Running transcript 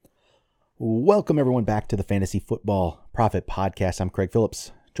Welcome everyone back to the Fantasy Football Profit Podcast. I'm Craig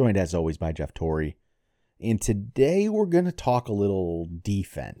Phillips, joined as always by Jeff Torrey. And today we're going to talk a little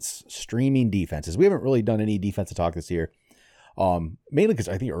defense, streaming defenses. We haven't really done any defensive talk this year. Mainly because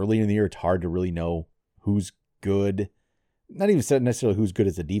I think early in the year it's hard to really know who's good. Not even necessarily who's good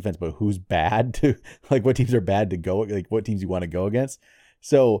as a defense, but who's bad to, like what teams are bad to go, like what teams you want to go against.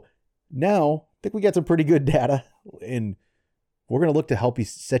 So now I think we got some pretty good data, and we're going to look to help you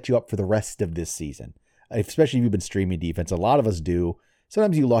set you up for the rest of this season, especially if you've been streaming defense. A lot of us do.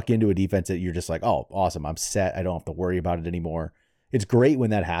 Sometimes you luck into a defense that you're just like, oh, awesome, I'm set. I don't have to worry about it anymore. It's great when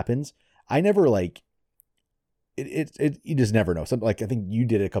that happens. I never like it. You just never know. Something like I think you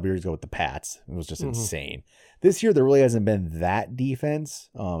did it a couple years ago with the Pats. It was just insane. This year there really hasn't been that defense.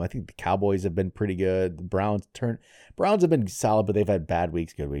 I think the Cowboys have been pretty good. The Browns have been solid, but they've had bad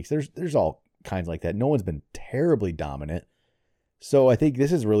weeks, good weeks. There's all kinds like that. No one's been terribly dominant. So I think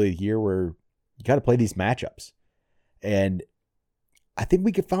this is really a year where you got to play these matchups. And I think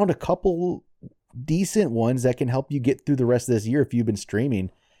we found a couple decent ones that can help you get through the rest of this year if you've been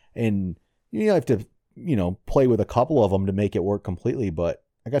streaming. And you have to, play with a couple of them to make it work completely. But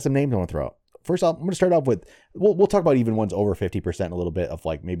I got some names I want to throw out. First off, I'm going to start off with, we'll talk about even ones over 50% in a little bit of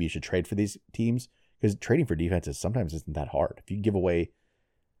like maybe you should trade for these teams. Because trading for defenses sometimes isn't that hard. If you give away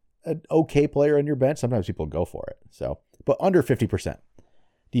an okay player on your bench, sometimes people go for it. So, but under 50%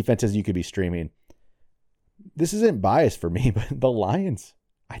 defenses you could be streaming. This isn't biased for me, but the Lions,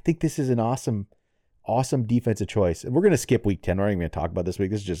 I think this is an awesome defensive choice. And we're going to skip week 10. We're not even going to talk about this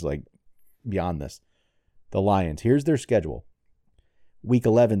week. This is just like beyond this. The Lions, here's their schedule. Week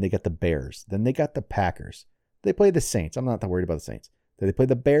 11, they got the Bears. Then they got the Packers. They play the Saints. I'm not that worried about the Saints. Then they play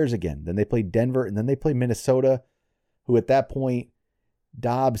the Bears again. Then they play Denver. And then they play Minnesota, who at that point,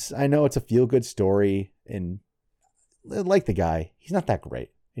 Dobbs, I know it's a feel-good story, and I like the guy. He's not that great.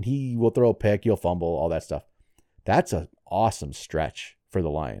 And he will throw a pick, he'll fumble, all that stuff. That's an awesome stretch for the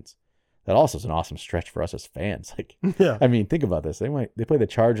Lions. That also is an awesome stretch for us as fans. Like, yeah. I mean, think about this. They play the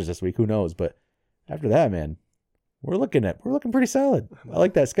Chargers this week, who knows? But after that, man, we're looking pretty solid. I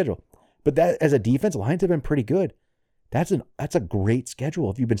like that schedule. But that as a defense, Lions have been pretty good. That's a great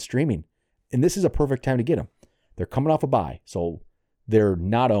schedule if you've been streaming. And this is a perfect time to get them. They're coming off a bye, so they're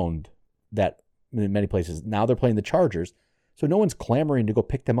not owned that in many places. Now they're playing the Chargers, so no one's clamoring to go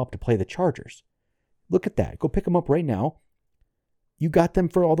pick them up to play the Chargers. Look at that. Go pick them up right now. You got them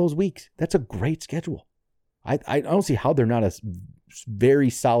for all those weeks. That's a great schedule. I don't see how they're not a very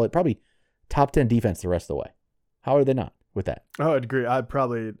solid, probably top 10 defense the rest of the way. How are they not with that? Oh, I'd agree. I'd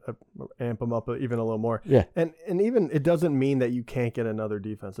probably amp them up even a little more. Yeah. And even it doesn't mean that you can't get another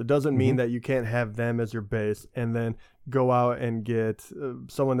defense. It doesn't mean that you can't have them as your base and then go out and get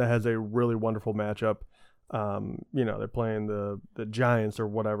someone that has a really wonderful matchup. They're playing the Giants or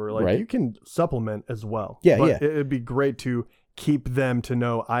whatever. Like, right. You can supplement as well. Yeah, but yeah. It'd be great to keep them to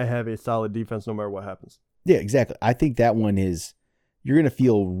know I have a solid defense no matter what happens. Yeah, exactly. I think that one is, you're going to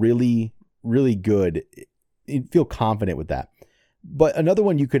feel really, really good. You feel confident with that. But another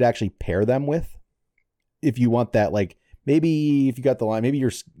one you could actually pair them with, if you want that, like maybe if you got the line, maybe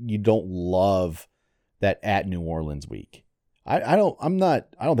you don't love that at New Orleans week. I don't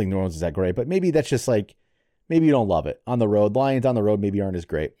think New Orleans is that great, but maybe that's just like, maybe you don't love it on the road. Lions on the road maybe aren't as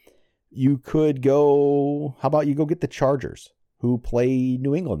great. You could go, how about you go get the Chargers, who play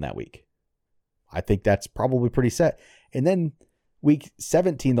New England that week? I think that's probably pretty set. And then week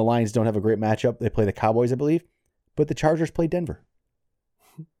 17, the Lions don't have a great matchup. They play the Cowboys, I believe, but the Chargers play Denver.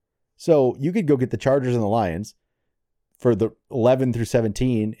 So you could go get the Chargers and the Lions for the 11 through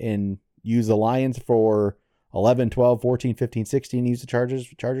 17 and use the Lions for 11, 12, 14, 15, 16, use the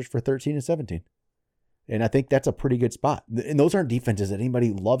Chargers for 13 and 17. And I think that's a pretty good spot. And those aren't defenses that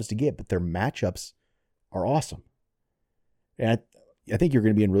anybody loves to get, but their matchups are awesome. And I think you're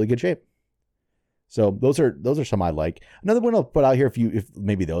going to be in really good shape. So those are some I like. Another one I'll put out here, if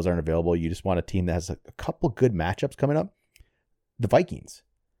maybe those aren't available, you just want a team that has a couple good matchups coming up. The Vikings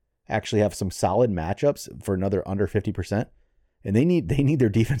actually have some solid matchups for another under 50%, and they need their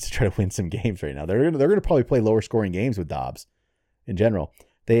defense to try to win some games right now. They're going to probably play lower scoring games with Dobbs in general.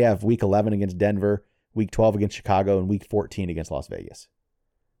 They have week 11 against Denver, week 12 against Chicago, and week 14 against Las Vegas.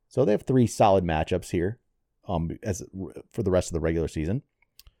 So they have 3 solid matchups here as for the rest of the regular season.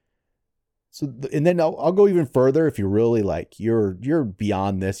 So, and then I'll go even further. If you're really like, you're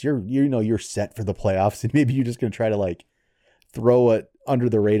beyond this, you're set for the playoffs, and maybe you're just going to try to like throw it under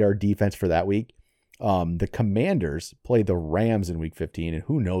the radar defense for that week. The Commanders play the Rams in week 15, and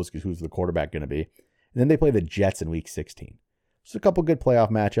who knows who's the quarterback going to be. And then they play the Jets in week 16. Just a couple good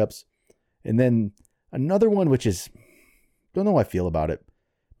playoff matchups. And then another one, which is, don't know how I feel about it,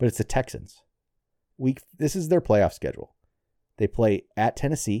 but it's the Texans. This is their playoff schedule. They play at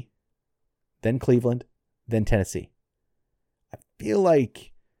Tennessee, then Cleveland, then Tennessee. I feel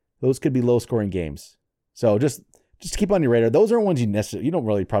like those could be low-scoring games. So just keep on your radar. Those aren't ones you don't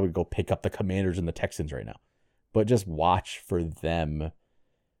really probably go pick up the Commanders and the Texans right now, but just watch for them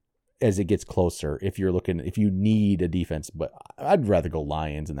as it gets closer. If you need a defense, but I'd rather go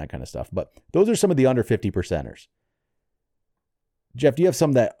Lions and that kind of stuff. But those are some of the under 50%ers. Jeff, do you have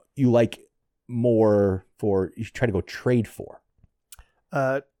some that you like more for you try to go trade for?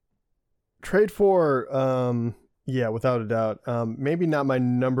 Trade for, yeah, without a doubt. Maybe not my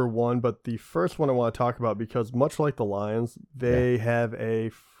number one, but the first one I want to talk about, because much like the Lions, they have a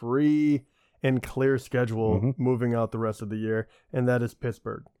free and clear schedule moving out the rest of the year, and that is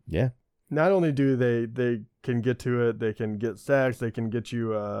Pittsburgh. Yeah. Not only do they can get to it, they can get sacks, they can get you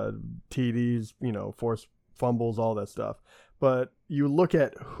TDs, force fumbles, all that stuff. But you look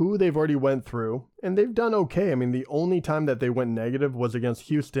at who they've already went through, and they've done okay. I mean, the only time that they went negative was against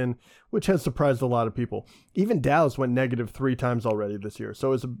Houston, which has surprised a lot of people. Even Dallas went negative 3 times already this year.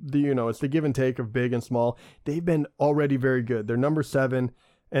 So it's the give and take of big and small. They've been already very good. They're number 7,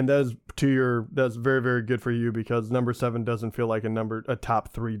 and that's very, very good for you, because number 7 doesn't feel like a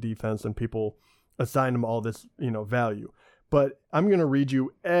top 3 defense, and people assign them all this value. But I'm going to read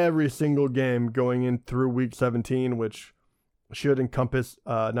you every single game going in through week 17, which should encompass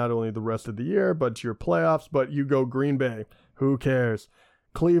not only the rest of the year, but your playoffs. But you go Green Bay, who cares?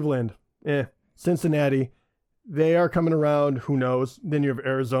 Cleveland, Cincinnati, they are coming around, who knows? Then you have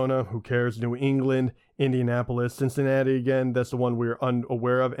Arizona, who cares? New England, Indianapolis, Cincinnati again, that's the one we're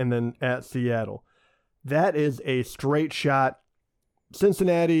unaware of, and then at Seattle. That is a straight shot.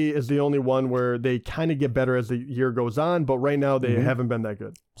 Cincinnati is the only one where they kind of get better as the year goes on, but right now they haven't been that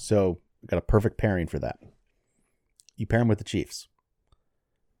good. So got a perfect pairing for that. You pair them with the Chiefs.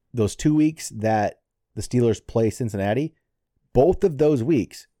 Those 2 weeks that the Steelers play Cincinnati, both of those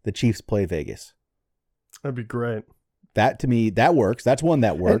weeks, the Chiefs play Vegas. That'd be great. That, to me, that works. That's one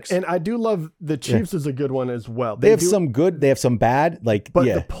that works. And I do love the Chiefs is a good one as well. They have some good, they have some bad. But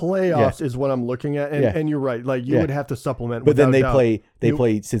the playoffs is what I'm looking at. And you're right. Like, you would have to supplement. But then they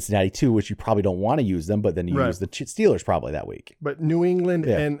play Cincinnati too, which you probably don't want to use them, but then you use the Steelers probably that week. But New England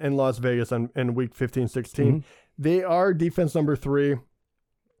and Las Vegas in week 15, 16, they are defense number 3.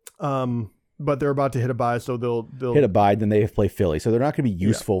 But they're about to hit a bye, so they'll hit a bye. Then they play Philly, so they're not going to be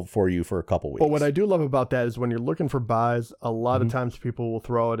useful for you for a couple weeks. But what I do love about that is when you're looking for buys, a lot of times people will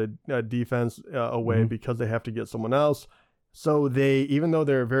throw out a defense away because they have to get someone else. So even though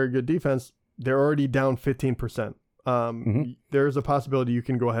they're a very good defense, they're already down 15%. There's a possibility you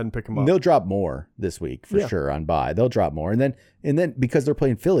can go ahead and pick them up. They'll drop more this week for sure on bye. They'll drop more, and then because they're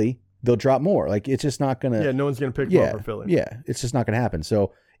playing Philly, they'll drop more. Like, it's just not going to. Yeah, no one's going to pick them up for Philly. Yeah, it's just not going to happen.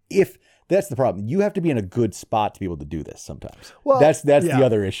 So that's the problem. You have to be in a good spot to be able to do this sometimes. Well, that's the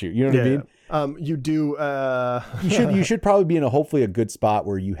other issue. You know what I mean? You do. You should probably be in hopefully a good spot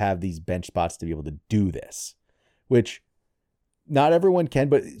where you have these bench spots to be able to do this, which not everyone can.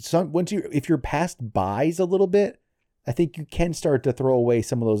 But if you're past buys a little bit, I think you can start to throw away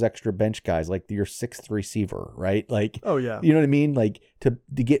some of those extra bench guys, like your 6th receiver, right? Like, oh yeah, you know what I mean? Like to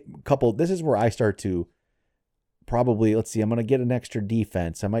get a couple. This is where I start to. Probably, let's see, I'm going to get an extra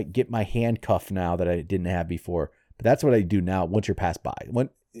defense. I might get my handcuff now that I didn't have before. But that's what I do now once you're passed by.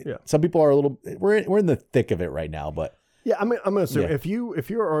 Some people are a little, we're in the thick of it right now, but. Yeah, I'm going to assume if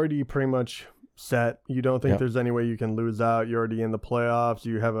you're already pretty much set, you don't think there's any way you can lose out, you're already in the playoffs,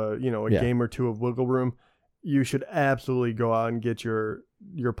 you have a game or two of wiggle room, you should absolutely go out and get your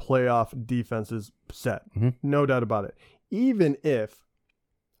playoff defenses set. No doubt about it. Even if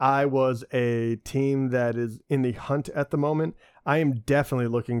I was a team that is in the hunt at the moment, I am definitely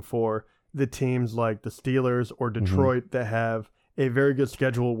looking for the teams like the Steelers or Detroit that have a very good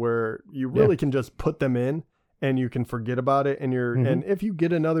schedule where you really can just put them in and you can forget about it. And and if you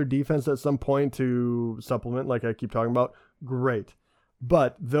get another defense at some point to supplement, like I keep talking about, great.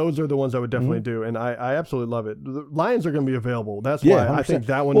 But those are the ones I would definitely do, and I absolutely love it. The Lions are going to be available. That's why 100%. I think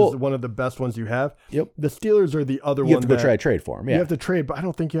that one is one of the best ones you have. Yep. The Steelers are the other one. You have to go try to trade for them. Yeah. You have to trade, but I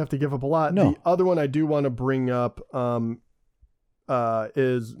don't think you have to give up a lot. No. The other one I do want to bring up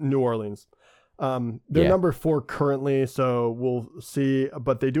is New Orleans. They're number 4 currently, so we'll see.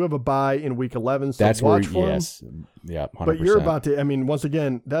 But they do have a bye in week 11, so that's watch where, for them. Yeah, 100%. But you're about to. I mean, once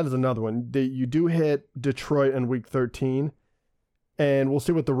again, that is another one. You do hit Detroit in week 13. And we'll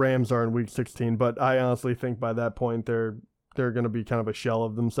see what the Rams are in week 16. But I honestly think by that point, they're going to be kind of a shell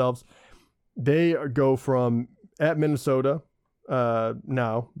of themselves. They go from at Minnesota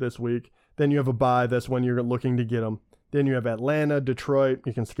now this week. Then you have a bye. That's when you're looking to get them. Then you have Atlanta, Detroit.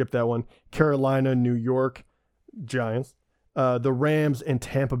 You can skip that one. Carolina, New York, Giants. The Rams and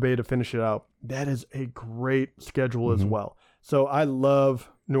Tampa Bay to finish it out. That is a great schedule as well. So I love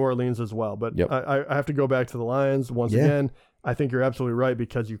New Orleans as well. But I have to go back to the Lions once again. I think you're absolutely right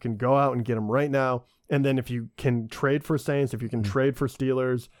because you can go out and get them right now. And then if you can trade for Saints, if you can trade for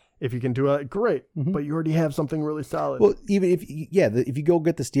Steelers, if you can do it, great. But you already have something really solid. Well, even if you go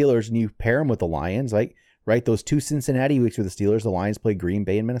get the Steelers and you pair them with the Lions, like, right, those 2 Cincinnati weeks with the Steelers, the Lions play Green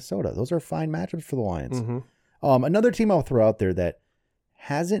Bay and Minnesota. Those are fine matchups for the Lions. Another team I'll throw out there that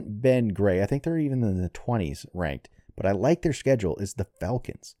hasn't been great, I think they're even in the 20s ranked, but I like their schedule, is the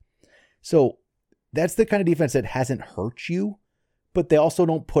Falcons. So that's the kind of defense that hasn't hurt you, but they also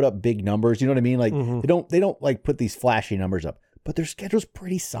don't put up big numbers. You know what I mean? Like they don't like put these flashy numbers up, but their schedule's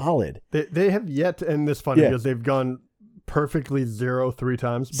pretty solid. They have yet, and this funny because they've gone perfectly 0 3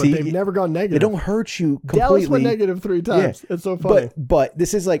 times, but they've never gone negative. They don't hurt you completely. Dallas went negative 3 times. It's so funny. But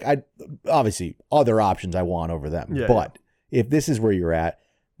this is like, obviously other options I want over them. But if this is where you're at,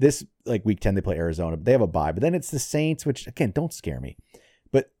 this like week 10 they play Arizona, but they have a bye. But then it's the Saints, which again don't scare me.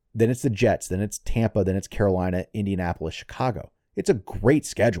 But then it's the Jets, then it's Tampa, then it's Carolina, Indianapolis, Chicago. It's a great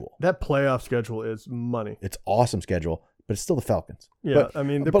schedule. That playoff schedule is money. It's awesome schedule. But it's still the Falcons. Yeah, but, I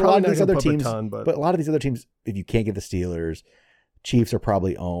mean, but a lot of these other teams. But a lot of these other teams, if you can't get the Steelers, Chiefs are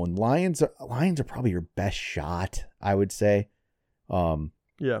probably owned. Lions are probably your best shot, I would say.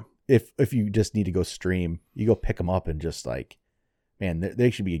 If you just need to go stream, you go pick them up and just like, man, they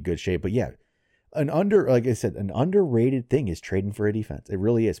should be in good shape. But yeah, like I said, an underrated thing is trading for a defense. It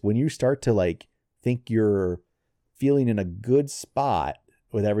really is. When you start to like think you're feeling in a good spot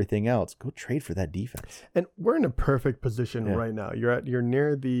with everything else, go trade for that defense. And we're in a perfect position right now. You're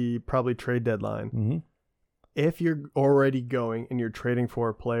near the probably trade deadline. If you're already going and you're trading for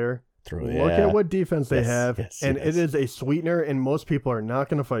a player, look at what defense they have. It is a sweetener, and most people are not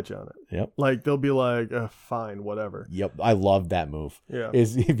going to fight you on it. Like they'll be like, fine, whatever. I love that move.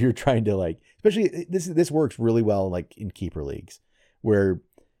 Is if you're trying to like, especially this works really well like in keeper leagues where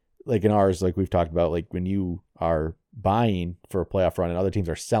like in ours, like we've talked about, like when you are buying for a playoff run and other teams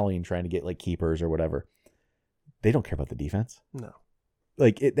are selling, trying to get like keepers or whatever, they don't care about the defense. No.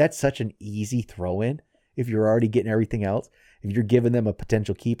 Like that's such an easy throw in. If you're already getting everything else, if you're giving them a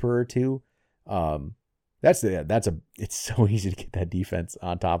potential keeper or two, it's so easy to get that defense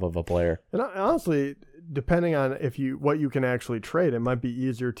on top of a player. And honestly, depending on what you can actually trade, it might be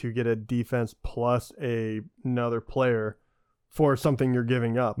easier to get a defense plus another player for something you're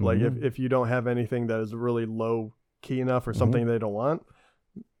giving up. Like if you don't have anything that is really low key enough or something they don't want,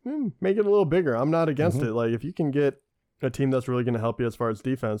 make it a little bigger. I'm not against it. Like if you can get a team that's really going to help you as far as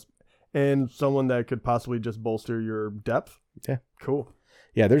defense and someone that could possibly just bolster your depth. Yeah. Cool.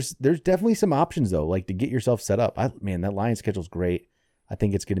 Yeah. There's definitely some options though, like to get yourself set up. That Lions schedule's great. I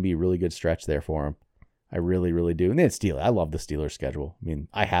think it's going to be a really good stretch there for them. I really, really do. And then Steelers. I love the Steelers schedule. I mean,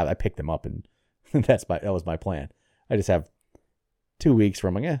 I picked them up and that was my plan. I just have 2 weeks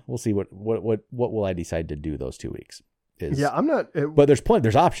from like, we'll see what will I decide to do those 2 weeks. I'm not. But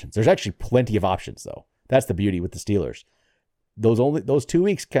there's options. There's actually plenty of options though. That's the beauty with the Steelers. Those 2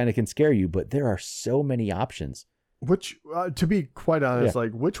 weeks kind of can scare you, but there are so many options. Which, to be quite honest,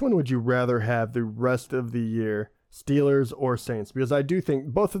 like which one would you rather have the rest of the year, Steelers or Saints? Because I do think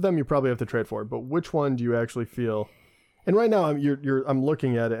both of them you probably have to trade for, but which one do you actually feel? And right now I'm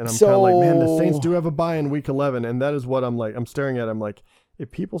looking at it and I'm kind of like, man, the Saints do have a bye in week 11, and that is what I'm like. I'm staring at it. I'm like, if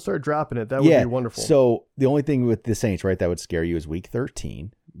people start dropping it, that would be wonderful. So the only thing with the Saints, right, that would scare you is week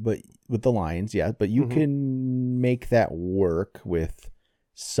 13, but with the Lions, but you can make that work with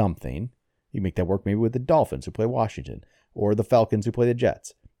something. You make that work maybe with the Dolphins who play Washington or the Falcons who play the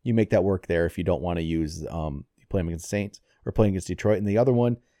Jets. You make that work there if you don't want to use you play them against the Saints or playing against Detroit. And the other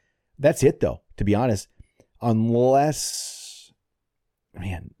one, that's it though, to be honest. Unless,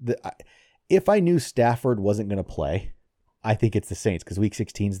 if I knew Stafford wasn't going to play, I think it's the Saints because week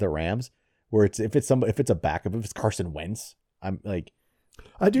 16 is the Rams. Where if it's a backup, if it's Carson Wentz, I'm like,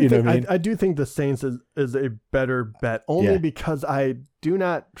 I do think the Saints is a better bet only because I do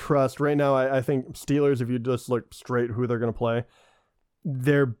not trust right now. I think Steelers, if you just look straight who they're going to play,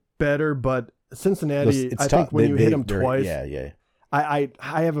 they're better. But Cincinnati, I think when you hit them twice, I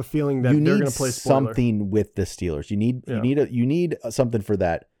have a feeling that they're going to play spoiler. Something with the Steelers. You need something for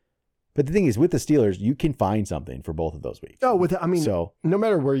that. But the thing is, with the Steelers, you can find something for both of those weeks. No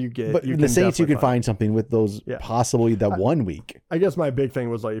matter where you get, but the Saints, you can find something with those possibly that 1 week. I guess my big thing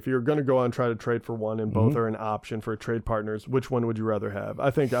was like, if you're going to go out and try to trade for one, and both are an option for trade partners, which one would you rather have?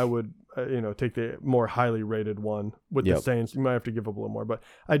 I think I would, take the more highly rated one with the Saints. You might have to give up a little more, but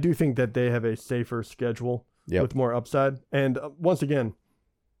I do think that they have a safer schedule. with more upside. And once again,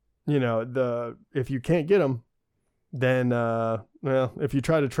 if you can't get them, then if you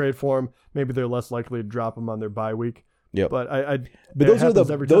try to trade for them, maybe they're less likely to drop them on their bye week. Yep. But those are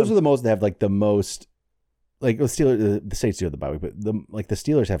the most that have like the most, like the Steelers, the Saints do have the bye week, but the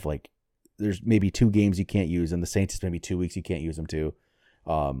Steelers have like, there's maybe 2 games you can't use, and the Saints is maybe 2 weeks you can't use them too.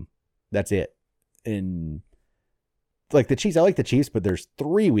 That's it. And like the Chiefs, I like the Chiefs, but there's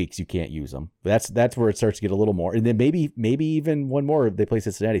 3 weeks you can't use them. That's where it starts to get a little more, and then maybe even one more if they play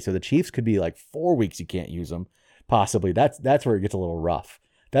Cincinnati. So the Chiefs could be like 4 weeks you can't use them, possibly. That's where it gets a little rough.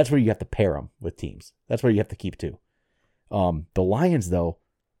 That's where you have to pair them with teams. That's where you have to keep 2. The Lions, though,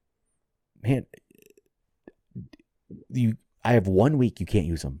 man, I have 1 week you can't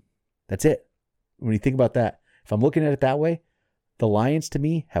use them. That's it. When you think about that, if I'm looking at it that way, the Lions to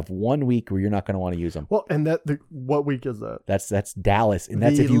me have 1 week where you're not going to want to use them. Well, and what week is that? That's Dallas, and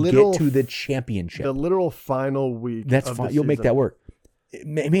that's if you get to the championship. The literal final week. That's fine. You'll make that work.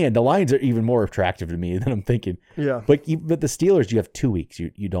 Man, the Lions are even more attractive to me than I'm thinking. Yeah. But the Steelers, you have 2 weeks.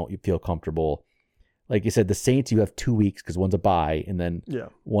 You feel comfortable. Like you said, the Saints, you have 2 weeks because one's a bye, and then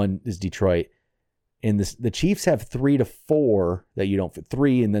one is Detroit. And the Chiefs have 3 to 4 that you don't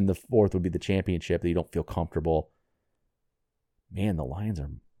 3, and then the 4th would be the championship that you don't feel comfortable. Man, the Lions are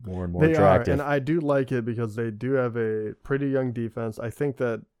more and more attractive. They are, and I do like it because they do have a pretty young defense. I think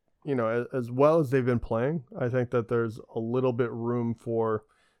that, as well as they've been playing, I think that there's a little bit room for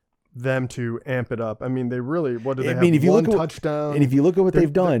them to amp it up. I mean, they really, what do they have? If you one look touchdown. And if you look at what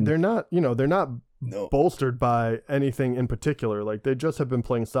they've done. They're not bolstered by anything in particular. Like, they just have been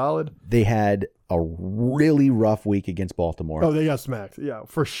playing solid. They had a really rough week against Baltimore. Oh, they got smacked. Yeah,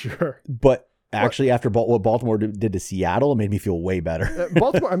 for sure. But actually, after what Baltimore did to Seattle, it made me feel way better.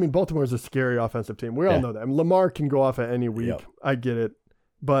 Baltimore is a scary offensive team. We all know that. I mean, Lamar can go off at any week. Yep. I get it.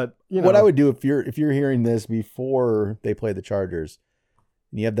 But, what I would do if you're hearing this before they play the Chargers,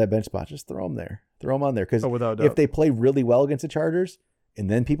 and you have that bench spot, just throw them there. Throw them on there. Because if they play really well against the Chargers, and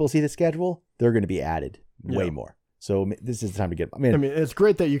then people see the schedule, they're going to be added way more. So this is the time to get them. I mean, it's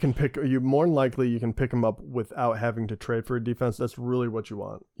great that you can pick. More than likely, you can pick them up without having to trade for a defense. That's really what you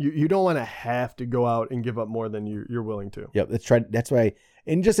want. You don't want to have to go out and give up more than you're willing to. Yep, that's why.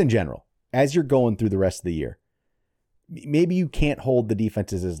 And just in general, as you're going through the rest of the year, maybe you can't hold the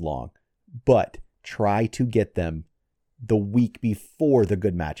defenses as long, but try to get them the week before the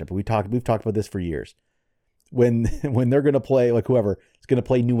good matchup. We've talked about this for years. When they're going to play, like whoever is going to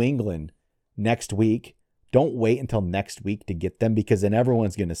play New England next week, don't wait until next week to get them, because then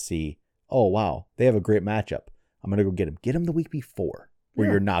everyone's going to see, oh, wow, they have a great matchup. I'm going to go get them. Get them the week before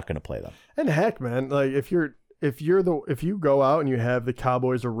where you're not going to play them. And heck, man, like if you go out and you have the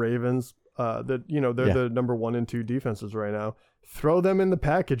Cowboys or Ravens, they're the number 1 and 2 defenses right now. Throw them in the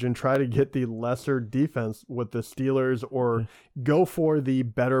package and try to get the lesser defense with the Steelers, or go for the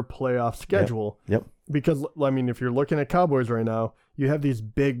better playoff schedule. Yep. Because, I mean, if you're looking at Cowboys right now, you have these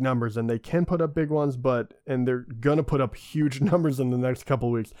big numbers, and they can put up big ones, and they're going to put up huge numbers in the next couple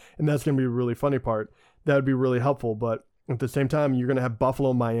of weeks. And that's going to be a really funny part. That would be really helpful. But at the same time, you're going to have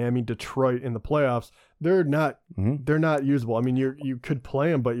Buffalo, Miami, Detroit in the playoffs. They're not usable. I mean, you could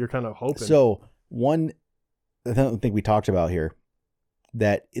play them, but you're kind of hoping. So one thing we talked about here,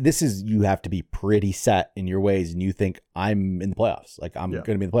 that this is, you have to be pretty set in your ways, and you think, I'm in the playoffs. Like, I'm going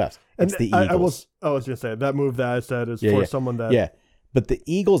to be in the playoffs. It's the Eagles. I was going to say, that move that I said is for someone that... Yeah, but the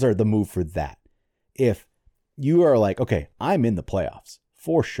Eagles are the move for that. If you are like, okay, I'm in the playoffs,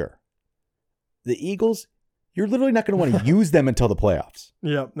 for sure. The Eagles, you're literally not going to want to use them until the playoffs.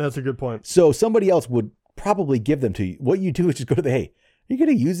 Yeah, that's a good point. So somebody else would probably give them to you. What you do is just go to hey, are you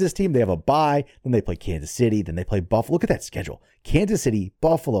going to use this team? They have a bye. Then they play Kansas City. Then they play Buffalo. Look at that schedule. Kansas City,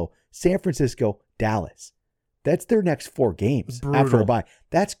 Buffalo, San Francisco, Dallas. That's their next 4 games after a bye.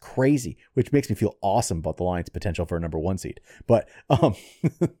 That's crazy, which makes me feel awesome about the Lions' potential for a number 1 seed. But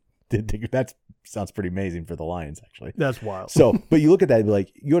that sounds pretty amazing for the Lions, actually. That's wild. So, but you look at that and be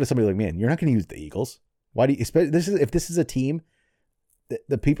like, you go to somebody like, man, you're not going to use the Eagles. Why do you? If this is a team,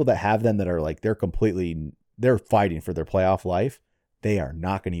 the people that have them that are like, they're fighting for their playoff life, they are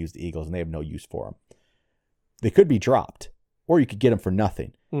not going to use the Eagles, and they have no use for them. They could be dropped, or you could get them for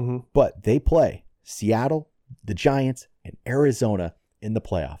nothing. Mm-hmm. But they play Seattle, the Giants, and Arizona in the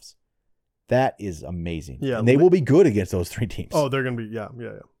playoffs. That is amazing. Yeah, and they will be good against those 3 teams. Oh, they're going to be, yeah.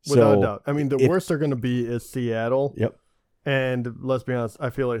 Without a doubt. I mean, the worst they're going to be is Seattle. Yep. And let's be honest, I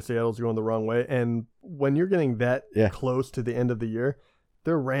feel like Seattle's going the wrong way. And when you're getting that close to the end of the year,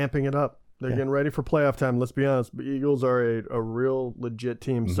 they're ramping it up. They're getting ready for playoff time. Let's be honest. The Eagles are a real legit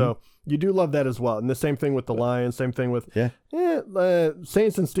team. Mm-hmm. So you do love that as well. And the same thing with the Lions. Same thing with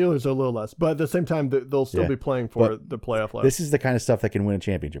Saints and Steelers are a little less. But at the same time, they'll still be playing for the playoff life. This is the kind of stuff that can win a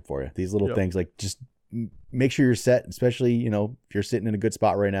championship for you. These little things, like just make sure you're set, especially, if you're sitting in a good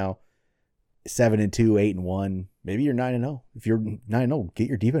spot right now, 7-2, 8-1, maybe you're 9-0. If you're 9-0, get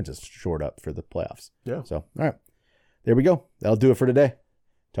your defenses shored up for the playoffs. Yeah. So, all right, there we go. That'll do it for today.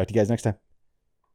 Talk to you guys next time.